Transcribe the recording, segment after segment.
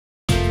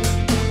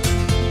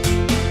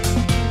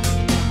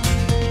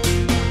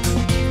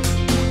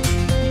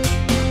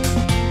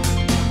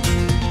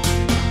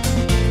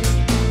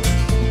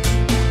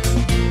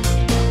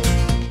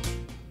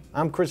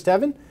Chris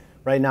Devin.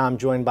 Right now I'm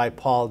joined by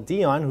Paul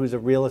Dion, who's a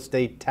real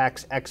estate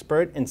tax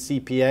expert and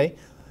CPA.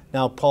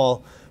 Now,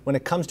 Paul, when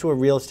it comes to a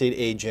real estate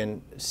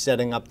agent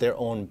setting up their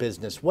own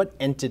business, what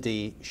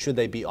entity should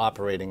they be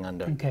operating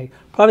under? Okay,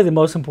 probably the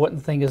most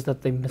important thing is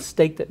that the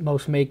mistake that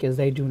most make is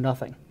they do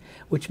nothing,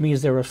 which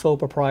means they're a sole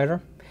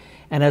proprietor.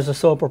 And as a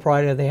sole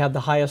proprietor, they have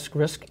the highest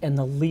risk and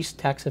the least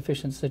tax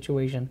efficient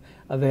situation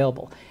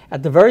available.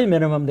 At the very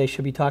minimum, they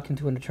should be talking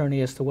to an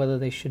attorney as to whether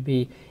they should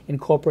be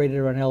incorporated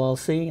or an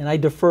LLC. And I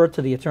defer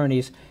to the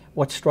attorneys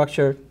what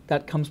structure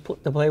that comes to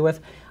play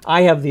with.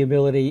 I have the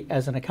ability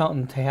as an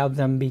accountant to have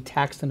them be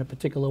taxed in a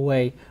particular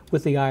way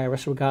with the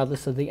IRS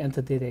regardless of the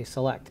entity they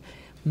select.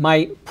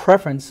 My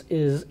preference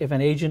is if an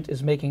agent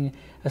is making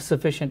a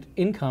sufficient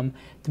income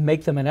to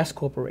make them an S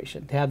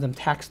corporation, to have them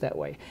taxed that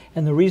way.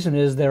 And the reason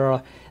is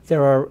there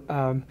are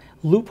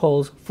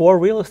loopholes for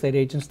real estate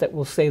agents that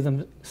will save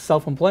them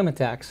self-employment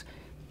tax.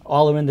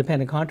 All are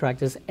independent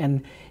contractors,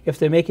 and if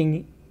they're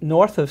making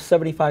north of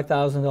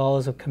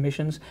 $75,000 of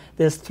commissions,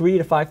 there's $3,000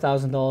 to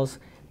 $5,000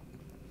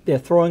 they're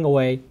throwing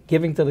away,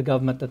 giving to the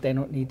government that they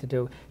don't need to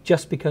do,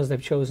 just because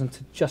they've chosen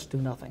to just do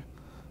nothing.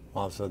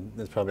 Wow, so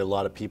there's probably a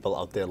lot of people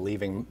out there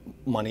leaving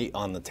money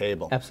on the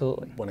table.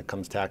 Absolutely. When it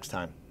comes tax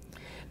time.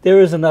 There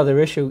is another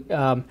issue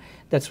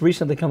that's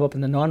recently come up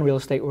in the non-real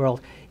estate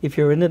world. If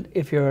you're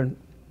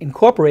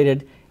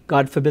incorporated,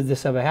 God forbid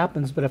this ever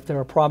happens, but if there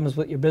are problems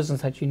with your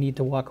business that you need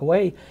to walk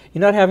away,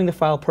 you're not having to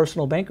file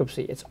personal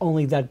bankruptcy. It's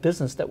only that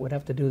business that would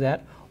have to do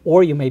that,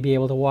 or you may be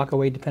able to walk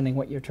away depending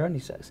what your attorney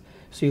says.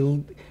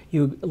 So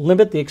you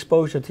limit the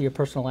exposure to your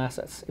personal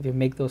assets if you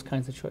make those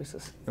kinds of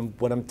choices. And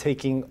what I'm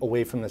taking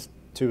away from this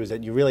too is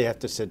that you really have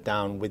to sit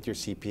down with your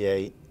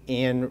CPA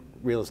and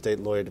real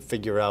estate lawyer to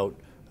figure out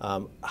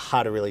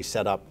how to really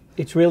set up.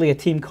 It's really a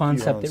team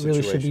concept. It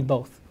really should be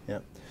both.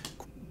 Yeah,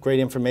 great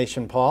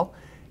information, Paul.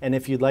 And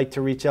if you'd like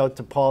to reach out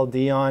to Paul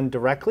Dion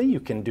directly,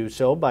 you can do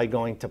so by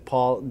going to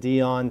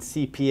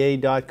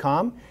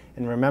pauldioncpa.com.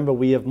 And remember,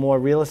 we have more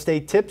real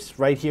estate tips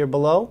right here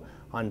below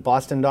on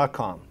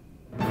boston.com.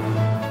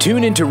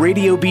 Tune into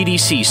Radio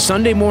BDC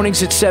Sunday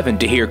mornings at 7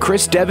 to hear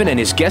Chris Devin and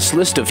his guest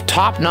list of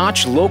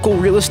top-notch local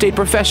real estate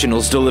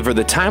professionals deliver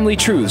the timely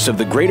truths of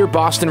the greater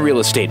Boston real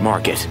estate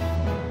market.